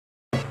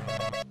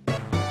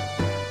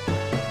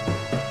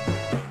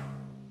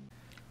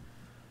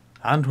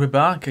And we're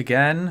back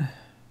again.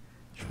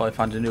 Should probably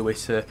find a new way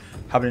to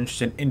have an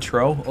interesting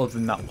intro other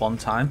than that one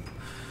time.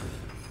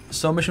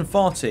 So mission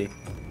 40.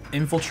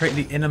 Infiltrate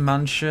the inner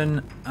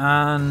mansion,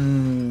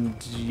 and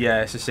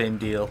yeah, it's the same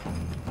deal.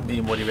 I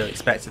mean, what do you really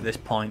expect at this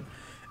point?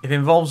 If it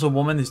involves a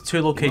woman, there's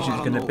two locations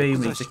it's going to be,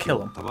 we need to kill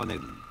them.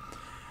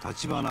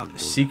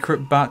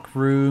 Secret back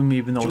room,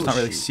 even though it's not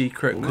really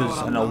secret because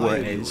I know where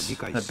it is.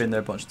 I've been there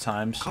a bunch of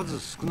times. She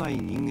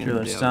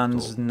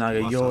understands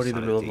Nagayori,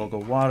 the ruler of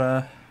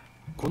Logawara.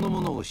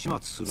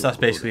 So that's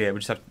basically it.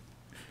 We just have.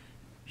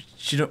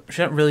 She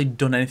hasn't really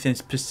done anything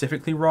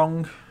specifically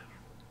wrong,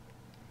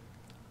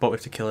 but we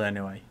have to kill her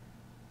anyway.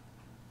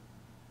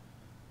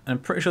 And I'm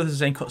pretty sure this is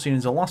the same cutscene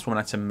as the last one I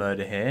had to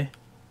murder here.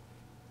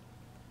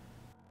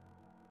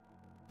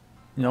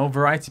 You know,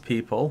 variety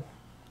people.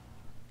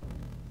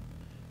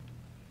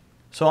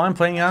 So I'm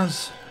playing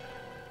as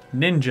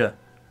Ninja.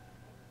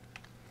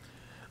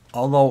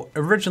 Although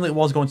originally it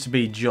was going to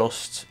be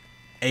just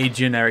a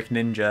generic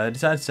ninja, I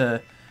decided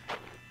to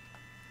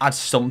add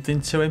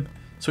something to him.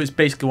 So it's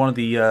basically one of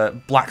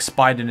the black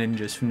spider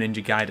ninjas from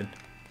Ninja Gaiden.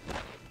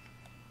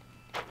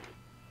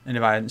 And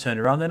if I hadn't turned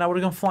around, then I would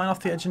have gone flying off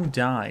the edge and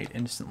died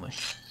instantly.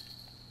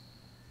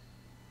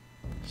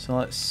 So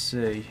let's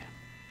see.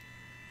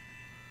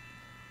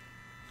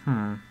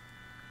 Come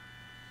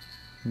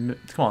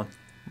on.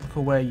 Look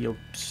away, you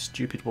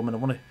stupid woman. I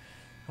want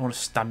to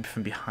stab you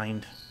from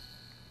behind.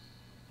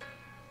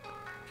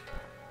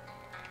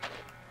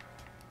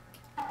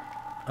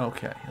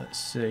 Okay, let's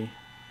see.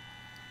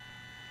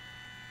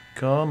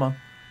 Come on.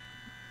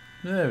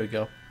 There we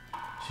go.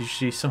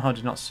 She somehow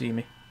did not see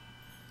me.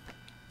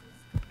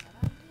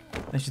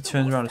 Then she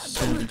turns around as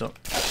soon as I'm done.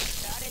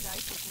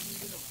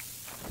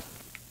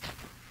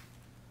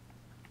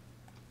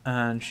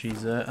 And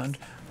she's there, and...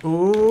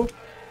 ooh!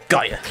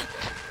 Got ya!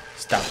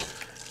 Stab.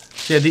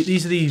 So yeah,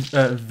 these are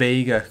the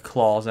Vega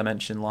claws I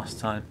mentioned last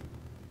time.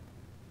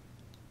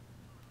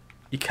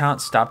 You can't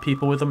stab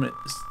people with them,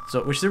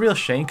 which is a real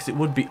shame, because it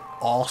would be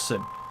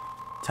awesome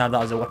to have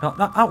that as a weapon.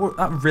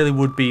 That really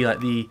would be like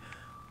the...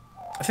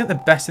 I think the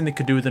best thing they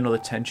could do with another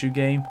Tenchu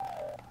game.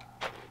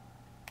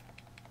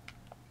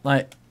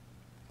 Like...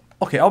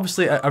 okay,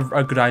 obviously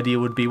a good idea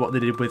would be what they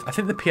did with... I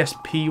think the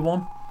PSP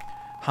one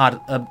had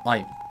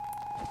like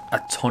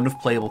a ton of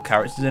playable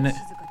characters in it.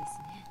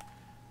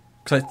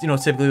 Because, you know,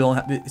 typically they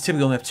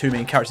only have two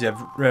main characters. You have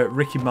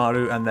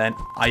Rikimaru and then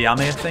Ayame,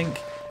 I think,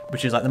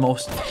 which is like the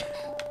most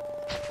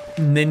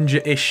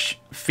ninja-ish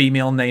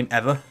female name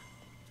ever.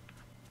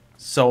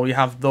 So you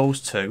have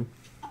those two.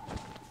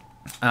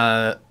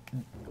 One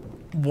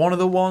of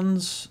the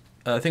ones,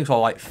 I think it's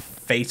called like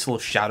Fatal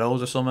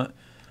Shadows or something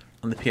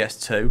on the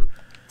PS2.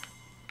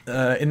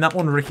 In that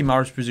one,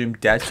 Rikimaru is presumed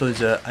dead, so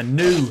there's a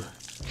new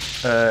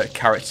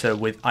character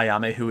with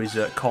Ayame who is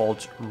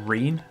called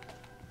Rin.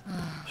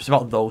 It's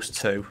about those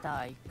two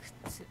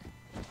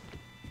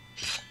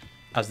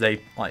as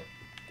they like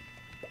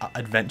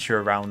adventure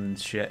around and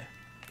shit.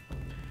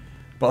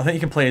 But I think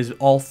you can play as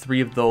all three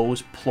of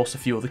those plus a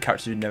few other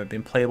characters who've never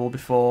been playable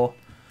before.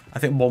 I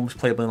think one was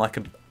playable in like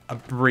a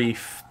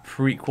brief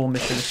prequel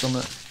mission or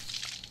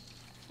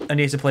something. And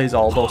you have to play as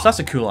all those. So that's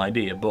a cool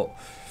idea, but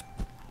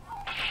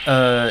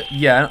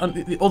yeah,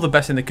 and the other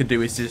best thing they could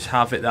do is just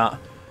have it that,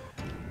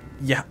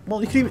 yeah,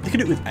 well, you could do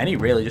it with any,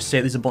 really. Just say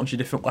there's a bunch of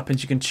different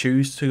weapons you can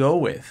choose to go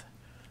with.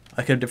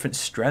 Like, have different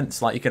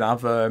strengths. Like, you could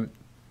have a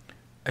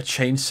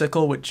chain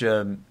sickle, which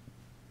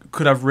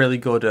could have really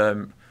good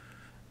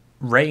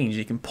range.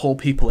 You can pull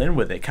people in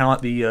with it. Kind of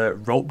like the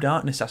rope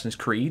dart in Assassin's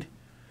Creed.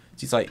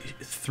 So it's like,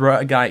 throw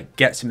at a guy,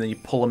 gets him, then you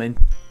pull him in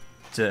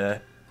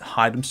to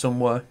hide him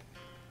somewhere.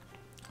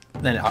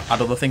 Then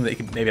add other thing that you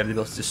can maybe have the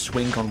ability to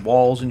swing on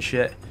walls and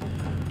shit.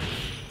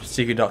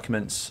 Secret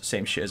documents,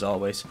 same shit as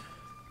always.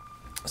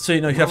 So,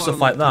 you know, you can have stuff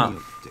like that.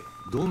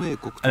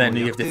 And then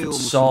you have different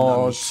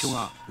swords,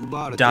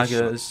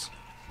 daggers.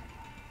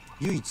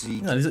 You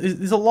know,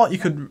 there's a lot you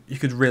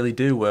could really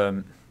do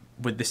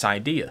with this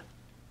idea.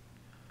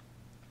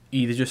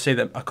 Either just say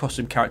that a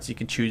custom character you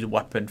can choose a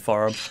weapon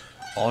for them,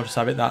 or just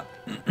have it that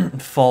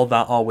for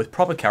that, or with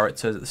proper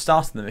characters at the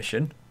start of the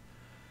mission.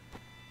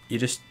 You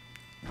could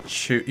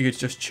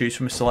just choose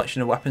from a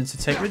selection of weapons to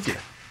take with you.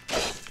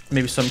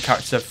 Maybe some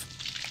characters have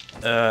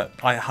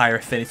a higher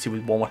affinity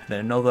with one weapon than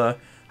another,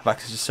 have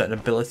access to certain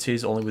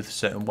abilities only with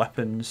certain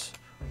weapons,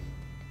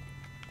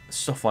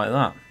 stuff like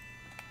that.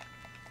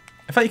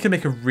 In fact, you could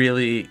make a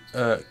really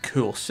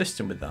cool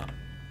system with that.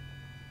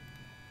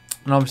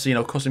 And obviously, you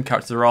know, custom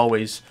characters are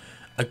always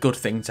a good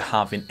thing to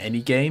have in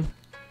any game.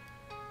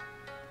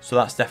 So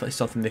that's definitely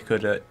something they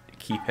could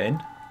keep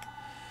in.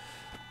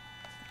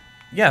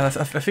 Yeah,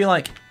 I feel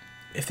like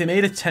if they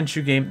made a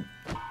Tenchu game,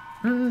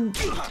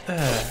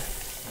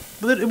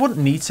 but it wouldn't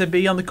need to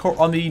be on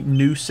the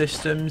new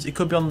systems. It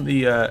could be on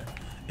the.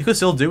 You could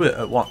still do it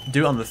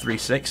on the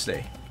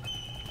 360.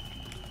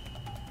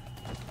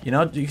 You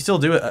know, you can still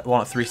do it at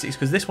 360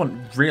 because this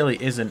one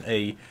really isn't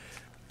a.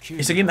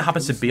 It's a game that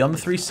happens to be on the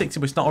 360,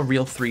 but it's not a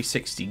real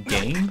 360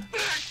 game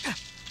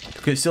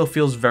because it still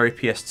feels very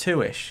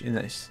PS2-ish in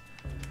this.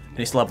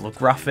 in its level of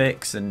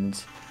graphics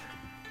and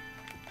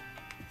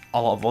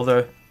a lot of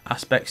other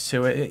aspects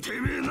to it.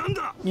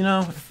 You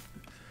know,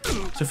 so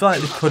I feel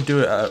like they could do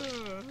it.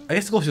 I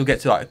guess the closest you'll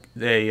get to like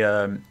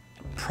the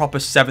proper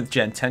 7th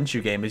gen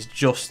Tenchu game is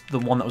just the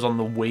one that was on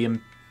the Wii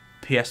and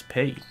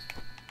PSP.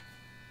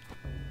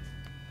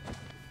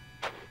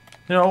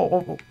 You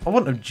know, I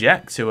wouldn't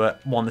object to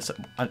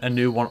a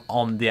new one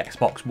on the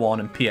Xbox One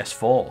and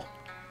PS4.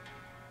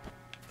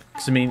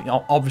 Because I mean,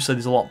 obviously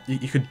there's a lot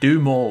you could do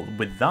more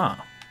with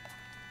that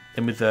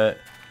than with the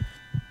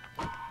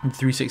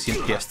 360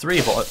 and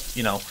PS3. But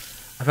you know,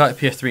 I feel like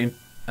PS3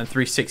 and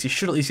 360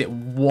 should at least get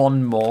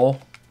one more.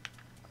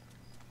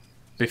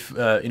 You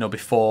know,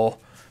 before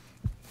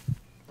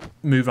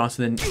moving on to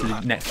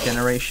the next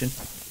generation.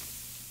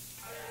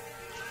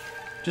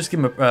 Just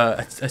give them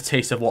a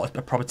taste of what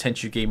a proper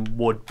Tenchu game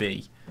would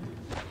be.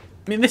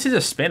 I mean, this is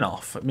a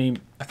spin-off. I mean,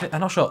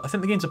 I'm not sure. I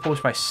think the games are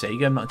published by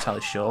Sega. I'm not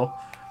entirely sure.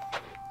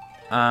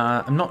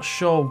 I'm not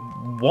sure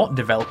what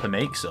developer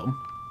makes them,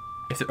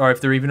 or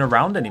if they're even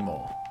around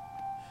anymore.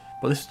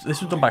 But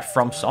this was done by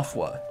From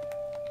Software.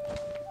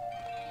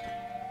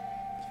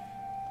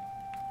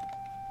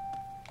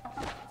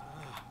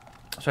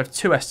 So I have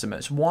two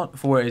estimates. One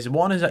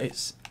is that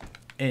it's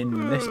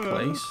in this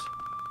place.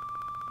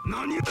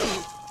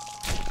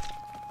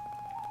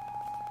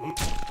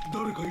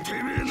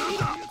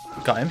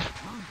 Got him.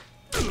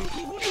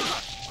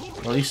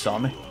 Well, he saw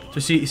me.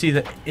 So you see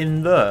that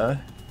in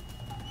there,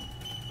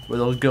 where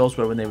those girls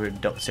were when they were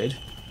abducted.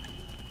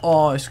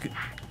 Oh, it's...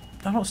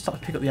 Don't stop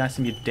to pick up the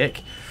item, you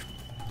dick.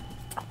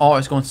 Oh,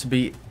 it's going to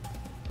be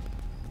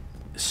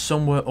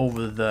somewhere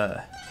over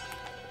there.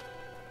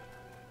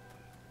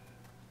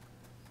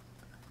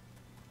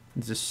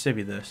 There's a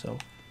civvy there, so...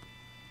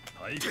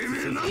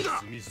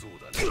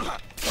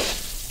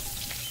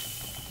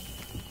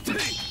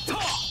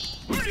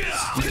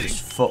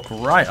 Just fuck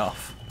right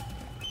off.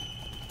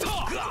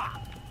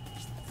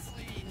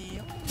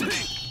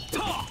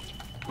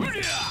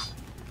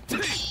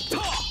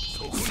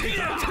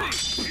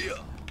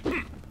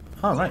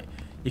 Alright,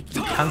 you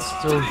can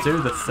still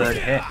do the third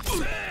hit.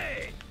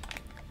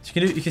 So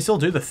you can still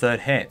do the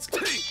third hit.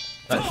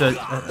 Like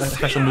a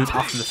special move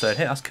after the third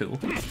hit, that's cool.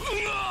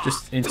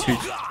 Just in too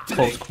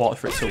close quarter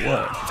for it to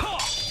work.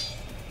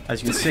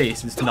 As you can see,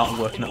 it's not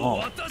working at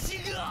all.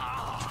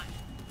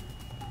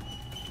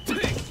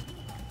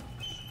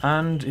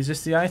 And is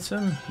this the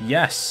item?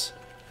 Yes.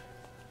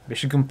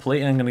 Mission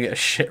complete, and I'm gonna get a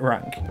shit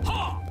rank.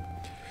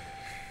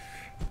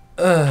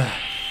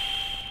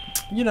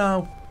 You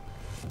know,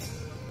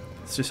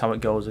 it's just how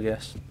it goes, I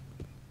guess.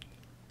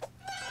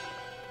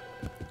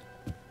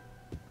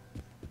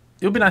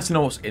 It would be nice to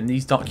know what's in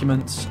these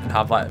documents and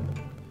have like,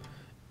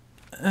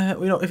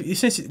 you know,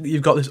 since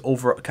you've got this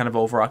kind of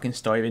overarching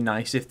story, it'd be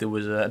nice if there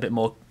was a bit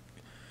more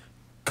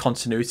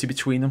continuity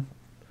between them.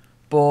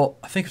 But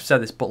I think I've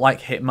said this, but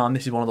like Hitman,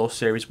 this is one of those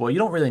series where you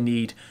don't really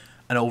need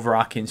an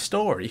overarching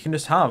story. You can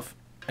just have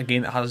a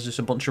game that has just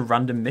a bunch of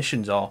random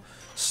missions or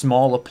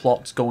smaller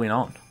plots going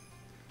on.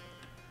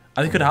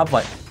 And they could have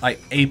like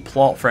a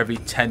plot for every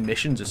 10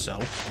 missions or so.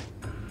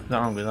 Nothing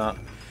wrong with that.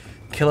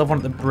 Kill everyone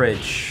at the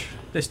bridge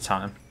this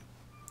time.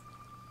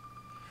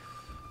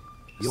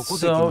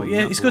 So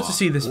yeah, it's good to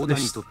see this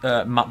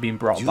map being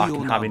brought back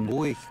and having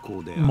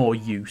more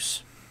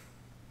use.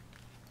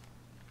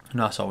 And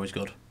that's always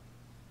good.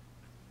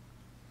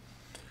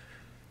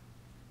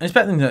 And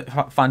expecting to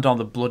find all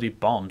the bloody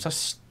bombs,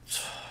 that's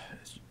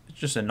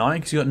just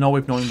annoying because you got no way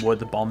of knowing where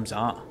the bombs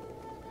are.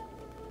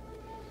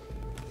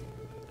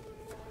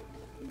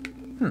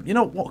 You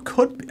know what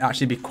could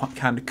actually be quite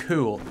kind of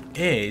cool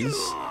is,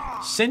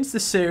 since the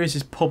series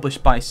is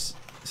published by, I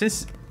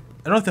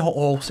don't know if the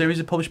whole series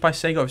is published by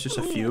Sega or it's just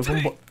a few of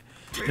them, but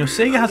you know,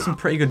 Sega has some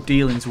pretty good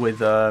dealings with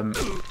Tecmo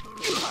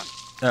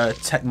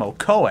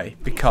Koei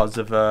because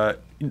of no,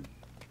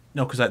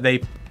 because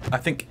like I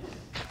think,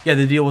 yeah,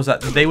 the deal was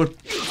that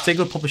Sega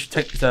would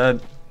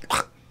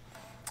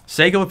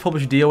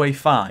publish DOA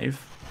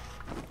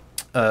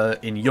 5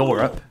 in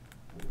Europe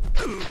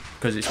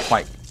because it's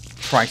quite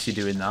pricey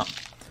doing that.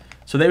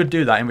 So they would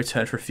do that in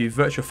return for a few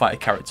Virtua Fighter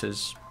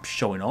characters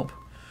showing up.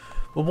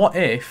 But what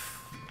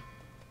if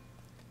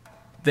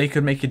they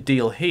could make a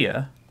deal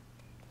here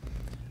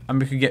and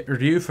we could get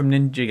Ryu from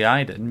Ninja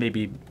Gaiden,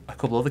 maybe a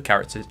couple other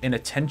characters, in a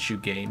Tenchu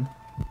game,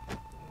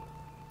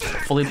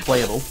 fully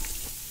playable.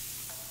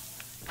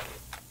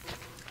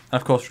 And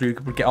of course Ryu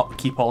would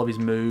keep all of his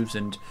moves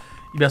and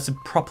you'd be able to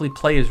properly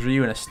play as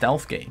Ryu in a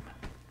stealth game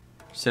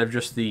instead of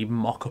just the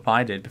mock-up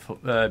I did before.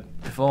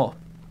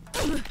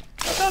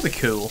 That'd be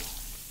cool.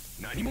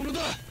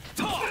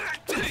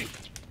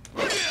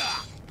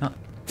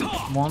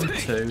 1,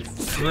 2,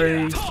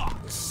 3.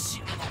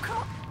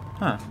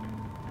 Huh.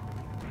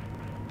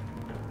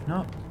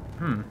 No.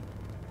 I'm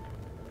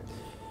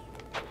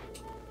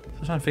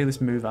trying to figure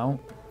this move out.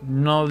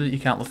 No, that you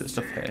can't look at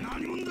stuff here.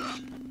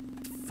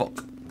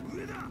 Fuck.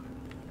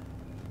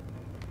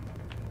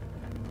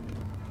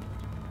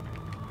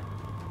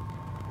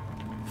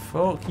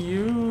 Fuck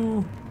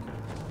you.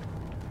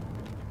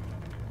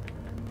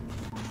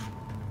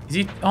 Is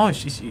he? Oh,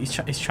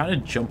 he's trying to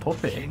jump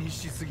up it.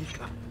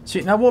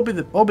 See, now what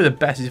would be the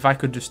best is if I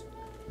could just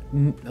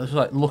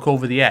like look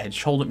over the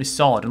edge, hold up my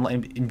sword, and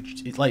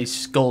let his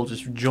skull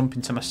just jump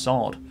into my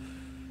sword.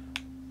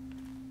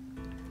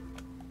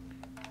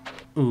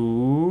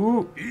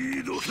 Ooh,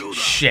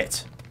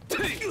 shit!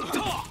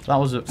 That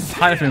was a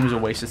kind of thing was a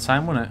waste of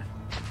time, wasn't it?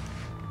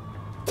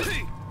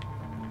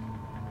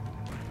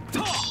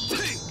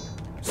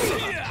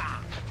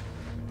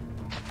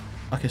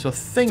 Okay, so I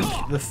think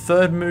the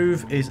third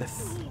move is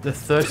the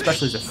third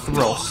special is a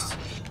thrust,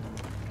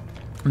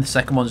 and the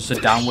second one's just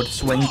a downward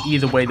swing.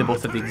 Either way, they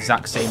both have the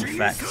exact same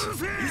effect.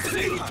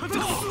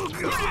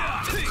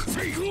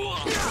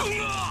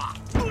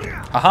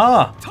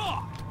 Aha!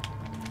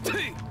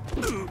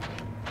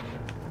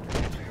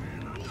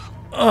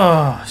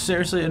 Oh,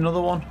 seriously,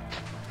 another one?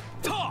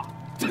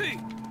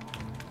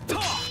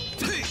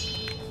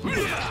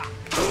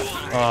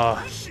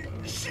 Oh.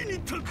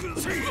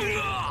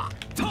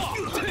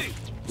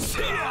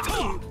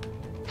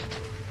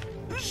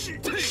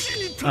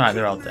 Alright,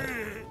 they're all dead.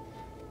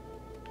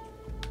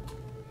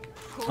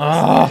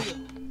 Oh!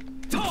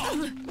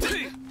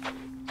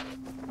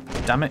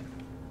 Damn it.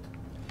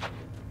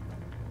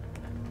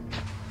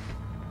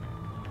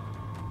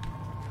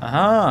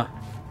 Aha!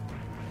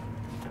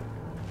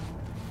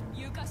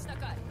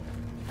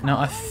 Now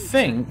I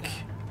think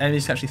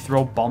enemies can actually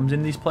throw bombs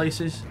in these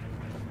places.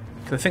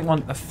 Cause I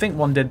think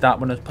one did that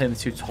when I was playing the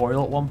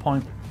tutorial at one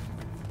point.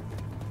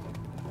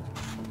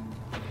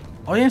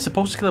 Oh yeah, I'm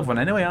supposed to kill everyone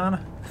anyway,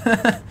 aren't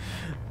I?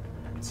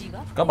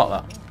 Forgot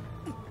about that.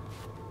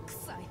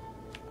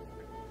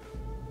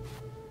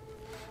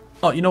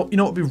 Oh, you know what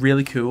would be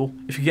really cool?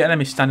 If you get an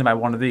enemy standing by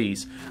one of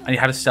these, and you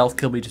had a stealth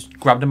kill, but you just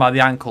grabbed him by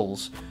the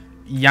ankles,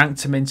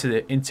 yanked him into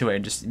it,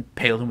 and just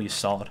impaled him with your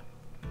sword.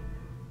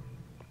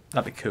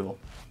 That'd be cool.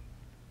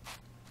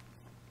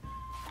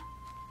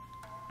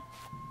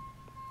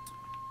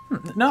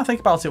 Now I think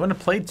about it, when I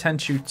played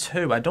Tenchu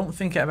 2, I don't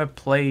think I ever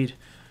played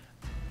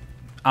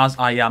as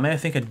Ayame. I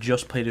think I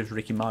just played as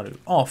Rikimaru.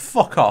 Oh,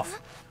 fuck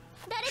off.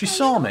 She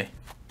saw me.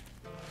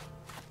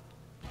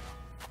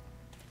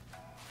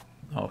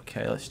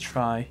 Okay, let's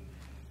try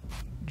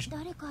just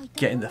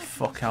getting the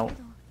fuck out.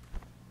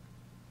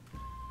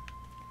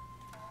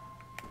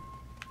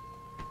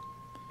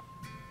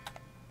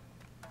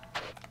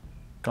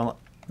 No,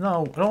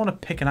 I don't want to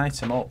pick an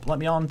item up. Let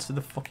me on to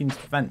the fucking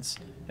fence.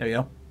 There we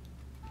go.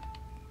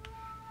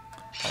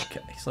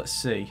 Okay, so let's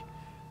see.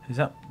 Is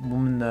that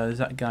woman there? Is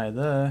that guy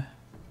there?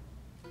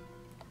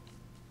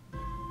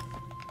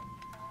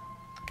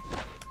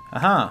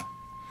 Aha!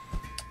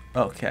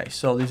 Okay,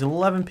 so there's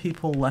 11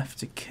 people left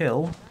to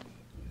kill.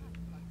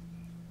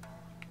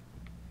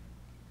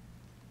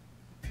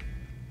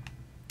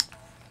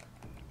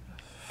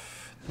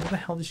 Where the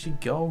hell did she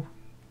go?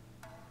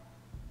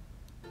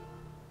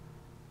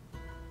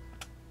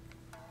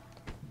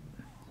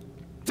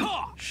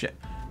 Shit.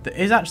 There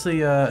is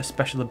actually a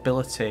special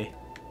ability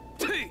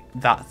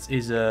that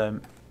is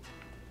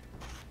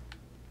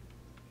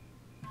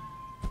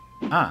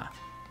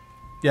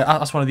yeah,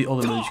 that's one of the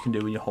other moves you can do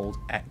when you hold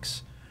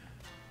X.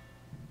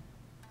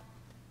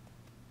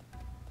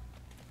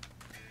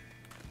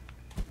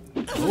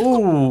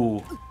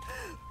 Ooh,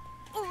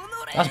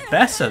 that's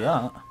better.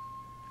 That.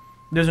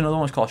 There's another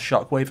one called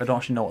Shockwave. I don't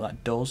actually know what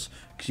that does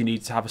because you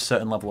need to have a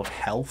certain level of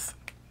health.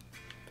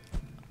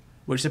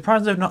 Which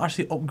surprisingly I've not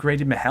actually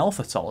upgraded my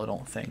health at all, I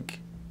don't think.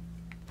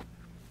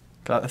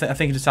 But I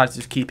think I decided to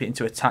just keep it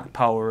into attack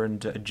power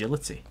and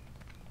agility.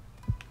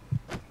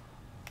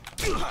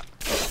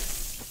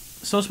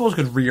 So I suppose I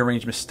could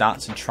rearrange my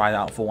stats and try that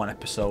out for one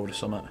episode or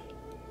something.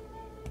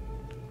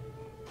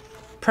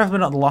 Preferably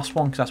not the last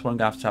one, because that's when I'm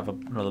going to have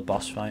another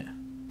boss fight.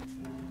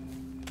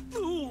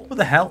 What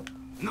the hell?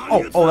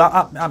 Oh,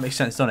 that makes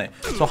sense, doesn't it?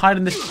 So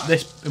hiding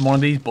this in one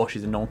of these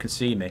bushes and no one can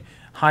see me.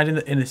 Hiding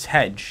in this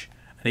hedge,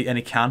 and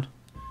he can.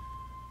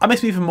 That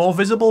makes me even more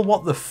visible.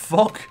 What the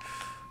fuck?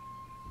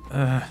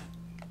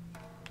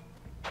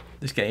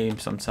 This game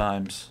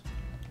sometimes.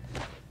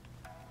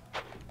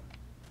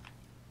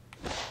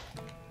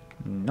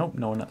 Nope,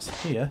 no one that's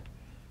here.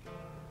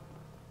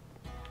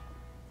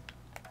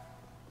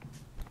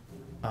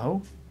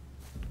 Oh.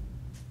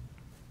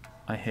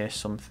 I hear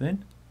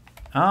something.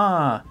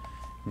 Ah,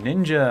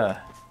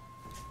 ninja.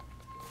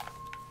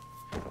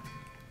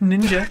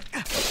 Ninja.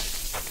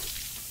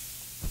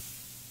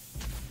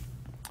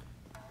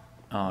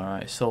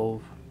 Alright,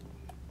 so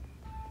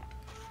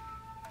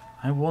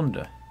I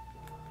wonder.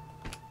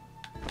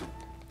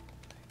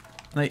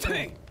 Like,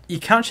 you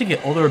can actually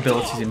get other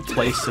abilities in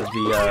place of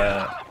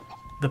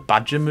the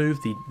badger move,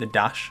 the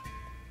dash.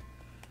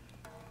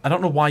 I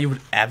don't know why you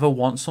would ever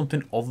want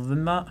something other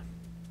than that. I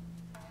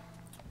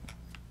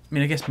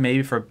mean, I guess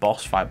maybe for a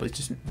boss fight, but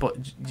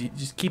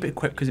just keep it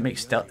equipped because it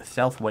makes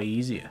stealth way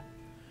easier.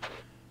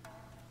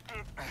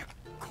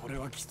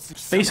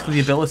 Basically,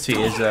 the ability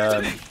is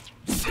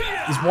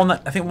one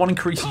that I think one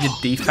increases your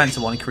defense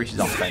and one increases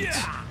offense,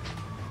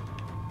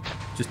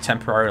 just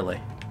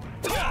temporarily.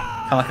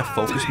 Kind of like a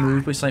focus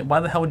move, but it's like, why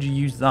the hell would you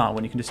use that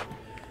when you can just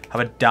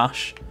have a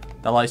dash,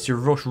 that allows you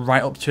to rush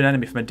right up to an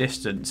enemy from a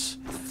distance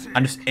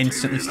and just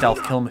instantly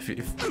stealth kill them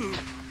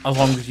as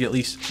long as you're at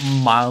least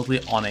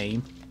mildly on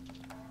aim.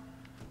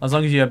 As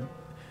long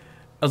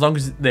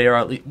as they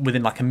are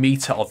within like a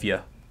meter of you,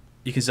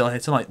 you can still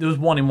hit them. Like there was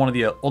one in one of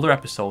the other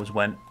episodes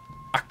when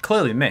I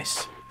clearly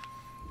missed,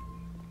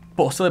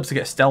 but I was still able to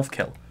get a stealth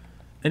kill.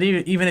 And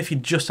even if you're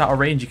just out of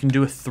range, you can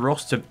do a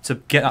thrust to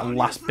get that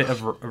last bit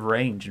of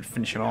range and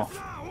finish him off.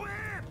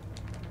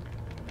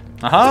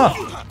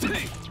 Aha!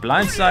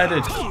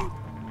 Blindsided.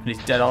 And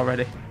he's dead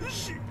already. I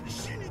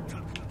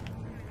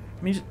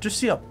mean, just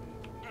see how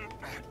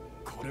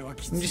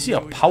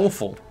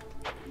powerful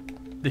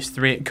this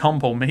 3-8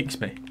 combo makes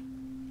me.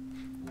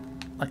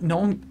 Like no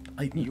one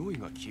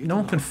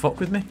can fuck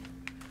with me.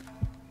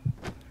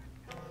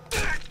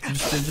 They're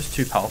just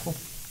too powerful.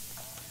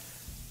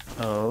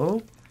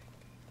 Oh.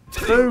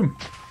 Boom!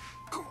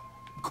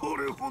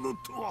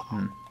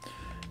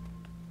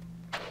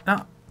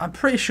 Now, I'm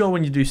pretty sure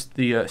when you do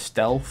the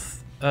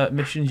stealth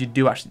missions, you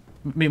do actually...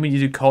 I mean, when you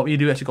do co-op, you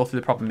do actually go through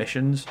the proper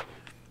missions.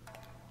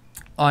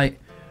 I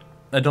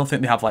don't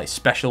think they have, like,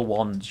 special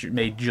ones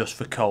made just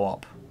for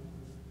co-op.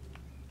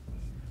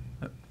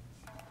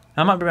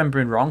 I might be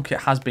remembering wrong,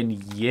 it has been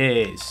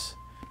years.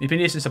 It's been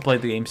years since I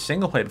played the game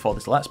single player before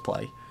this Let's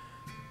Play.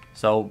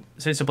 So,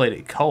 since I played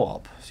it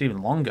co-op, it's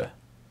even longer.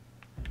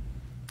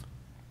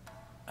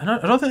 I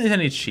don't think there's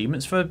any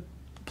achievements for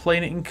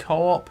playing it in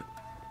co-op.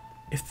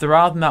 If there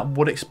are, then that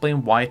would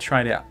explain why I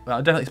tried it.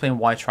 I'll definitely explain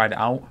why I tried it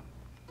out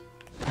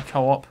in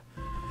co-op.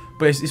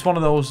 But it's one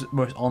of those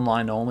where it's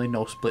online only,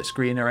 no split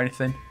screen or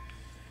anything.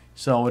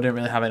 So I didn't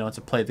really have anyone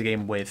to play the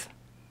game with.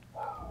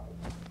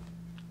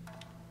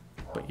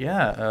 But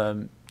yeah,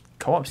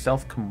 co-op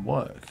stealth can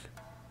work.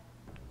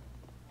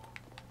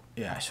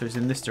 Yeah, so it's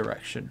in this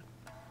direction.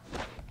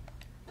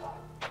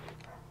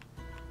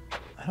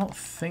 I don't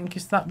think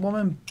it's that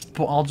woman,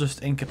 but I'll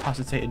just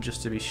incapacitate it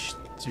just to be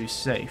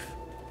safe.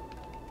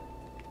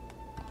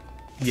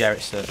 Yeah,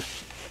 it's her.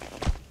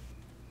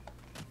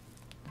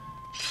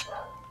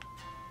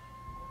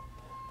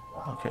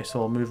 Okay,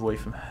 so I'll move away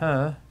from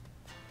her.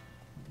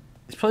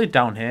 It's probably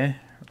down here,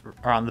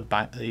 around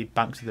the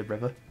banks of the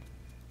river.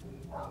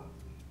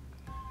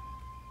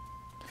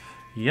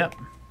 Yep,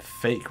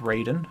 fake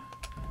Raiden.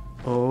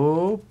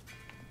 Oh,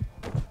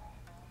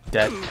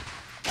 dead.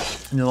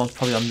 And the other one's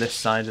probably on this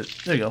side.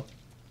 There you go.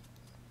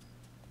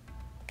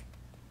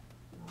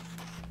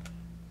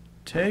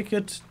 Take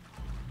it.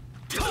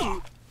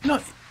 No,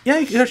 yeah,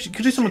 you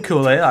could do something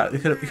cool like that. You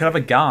could have a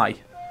guy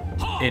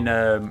in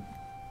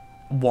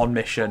one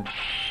mission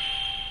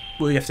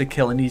where you have to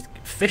kill and he's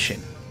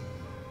fishing.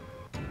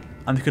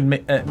 And they could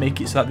make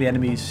it so that the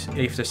enemies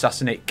you have to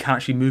assassinate can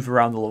actually move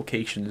around the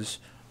locations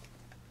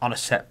on a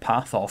set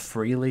path or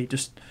freely,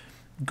 just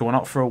going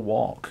out for a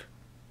walk.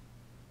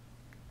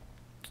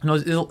 You know,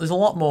 there's a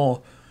lot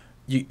more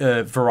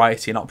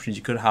variety and options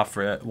you could have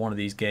for one of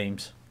these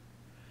games.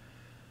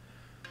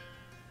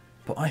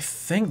 But I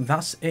think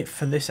that's it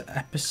for this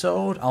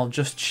episode. I'll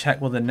just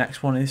check what the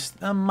next one is.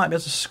 I might be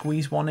able to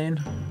squeeze one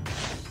in.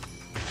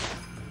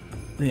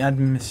 The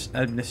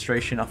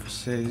administration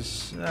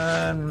offices.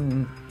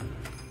 No,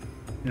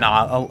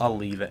 I'll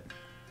leave it.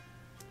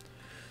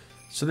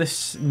 So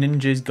this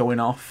ninja's going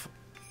off.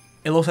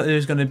 It looks like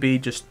there's going to be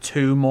just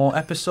 2 more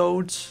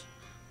episodes.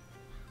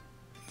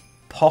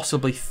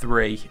 Possibly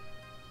 3.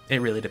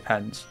 It really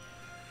depends.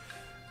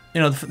 You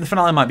know, the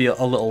finale might be a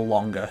little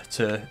longer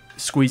to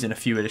squeeze in a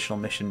few additional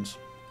missions.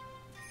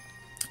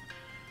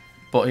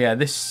 But yeah,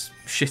 this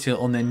shitty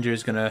little ninja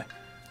is going to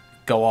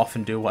go off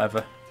and do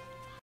whatever.